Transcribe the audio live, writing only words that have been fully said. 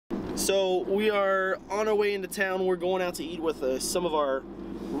So we are on our way into town. We're going out to eat with some of our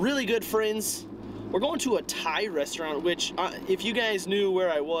really good friends. We're going to a Thai restaurant, which if you guys knew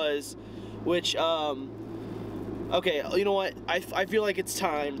where I was, which okay, you know what? I feel like it's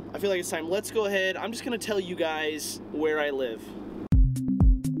time. Let's go ahead. I'm just gonna tell you guys where I live.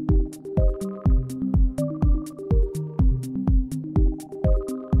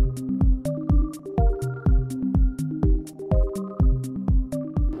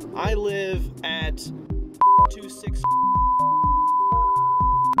 I live at 26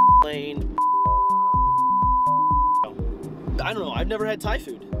 Lane. I don't know. I've never had Thai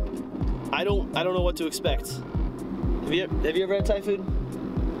food. I don't know what to expect. Have you ever had Thai food?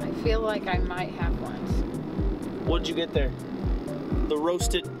 I feel like I might have once. What did you get there? The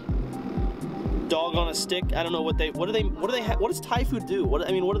roasted dog on a stick? I don't know what do they have? What does Thai food do?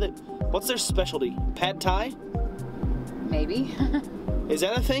 What's their specialty? Pad Thai? Maybe. Is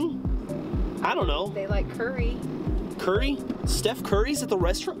that a thing? I don't know. They like curry. Curry? Steph Curry's at the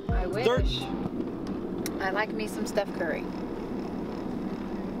restaurant? I wish. I like me some Steph Curry.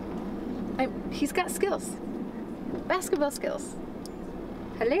 He's got skills. Basketball skills.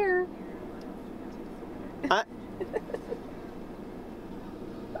 Hello.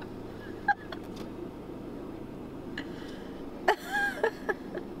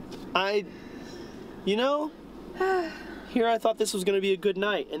 You know, here I thought this was going to be a good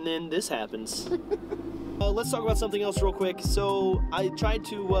night, and then this happens. Let's talk about something else real quick. So I tried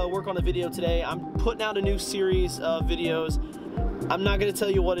to work on a video today. I'm putting out a new series of videos. I'm not going to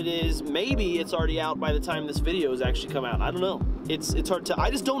tell you what it is. Maybe it's already out by the time this video has actually come out. I don't know. It's hard to. I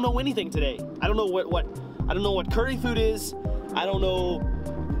just don't know anything today. I don't know I don't know what curry food is. I don't know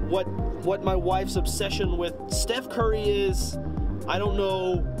what my wife's obsession with Steph Curry is. I don't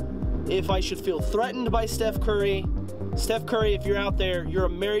know if I should feel threatened by Steph Curry. Steph Curry, if you're out there, you're a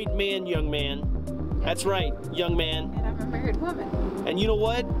married man, young man. That's right, young man. And I'm a married woman. And you know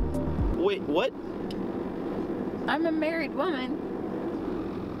what? Wait, what? I'm a married woman.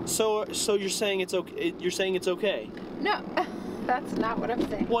 So you're saying it's okay? You're saying it's okay? No, that's not what I'm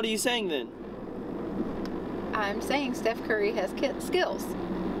saying. What are you saying then? I'm saying Steph Curry has skills.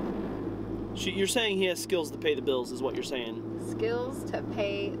 You're saying he has skills to pay the bills, is what you're saying. Skills to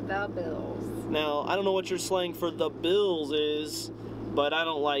pay the bills. Now, I don't know what your slang for the bills is, but I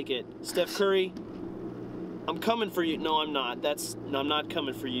don't like it. Steph Curry, I'm coming for you. No, I'm not. I'm not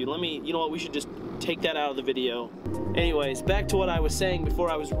coming for you. You know what, we should just take that out of the video. Anyways, back to what I was saying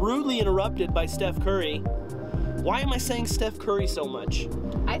before I was rudely interrupted by Steph Curry. Why am I saying Steph Curry so much?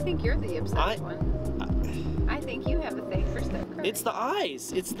 I think you're the obsessed one. I think you have a thing for Steph Curry. It's the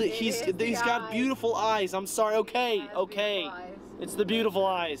eyes. He's got beautiful eyes. I'm sorry. Okay. It's the beautiful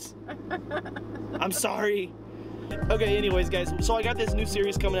eyes. I'm sorry. Okay, anyways, guys, so I got this new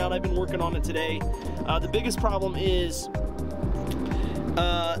series coming out. I've been working on it today. The biggest problem is,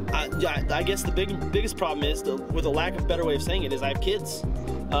 I guess the biggest problem is, with a lack of a better way of saying it, is I have kids.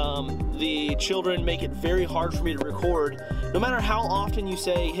 The children make it very hard for me to record. No matter how often you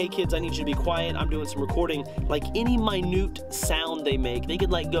say, hey kids, I need you to be quiet, I'm doing some recording, like any minute sound they make, they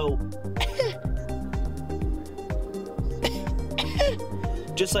could like go,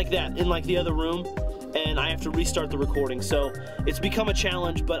 just like that in like the other room, and I have to restart the recording. So it's become a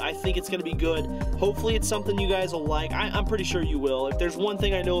challenge, but I think it's gonna be good. Hopefully it's something you guys will like. I'm pretty sure you will. If there's one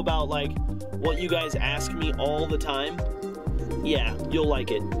thing I know about like what you guys ask me all the time, yeah, you'll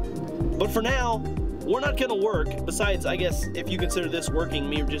like it. But for now, we're not gonna work. Besides, I guess if you consider this working,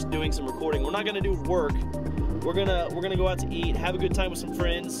 me just doing some recording, we're not gonna do work. We're gonna go out to eat, have a good time with some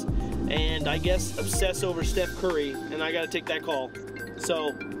friends, and I guess obsess over Steph Curry, and I gotta take that call.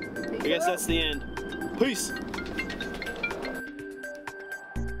 So, I guess that's the end. Peace.